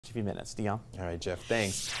A few minutes, Dion. All right, Jeff,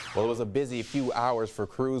 thanks. Well, it was a busy few hours for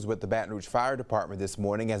crews with the Baton Rouge Fire Department this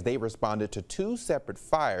morning as they responded to two separate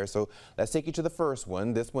fires. So let's take you to the first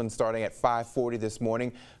one. This one starting at 5:40 this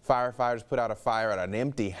morning. Firefighters put out a fire at an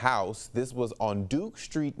empty house. This was on Duke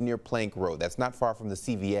Street near Plank Road. That's not far from the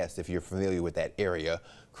CVS if you're familiar with that area.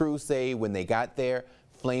 Crews say when they got there,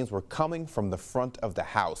 flames were coming from the front of the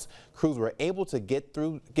house. Crews were able to get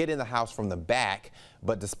in the house from the back,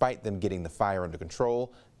 but despite them getting the fire under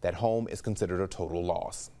control, that home is considered a total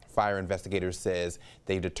loss. Fire investigators says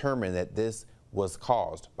they determined that this was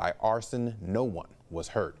caused by arson. No one was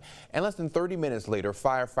hurt. And less than 30 minutes later,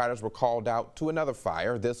 firefighters were called out to another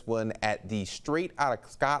fire, this one at the Straight Outta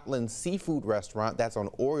Scotland seafood restaurant that's on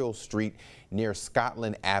Oriole Street near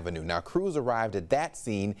Scotland Avenue. Now, crews arrived at that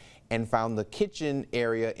scene and found the kitchen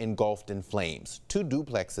area engulfed in flames. Two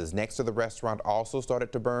duplexes next to the restaurant also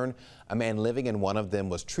started to burn. A man living in one of them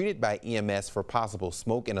was treated by EMS for possible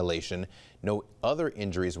smoke inhalation. No other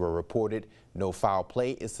injuries were reported. No foul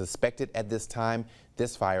play is suspected at this time.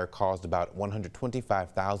 This fire caused about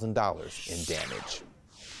 $125,000 in damage.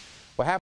 What happened?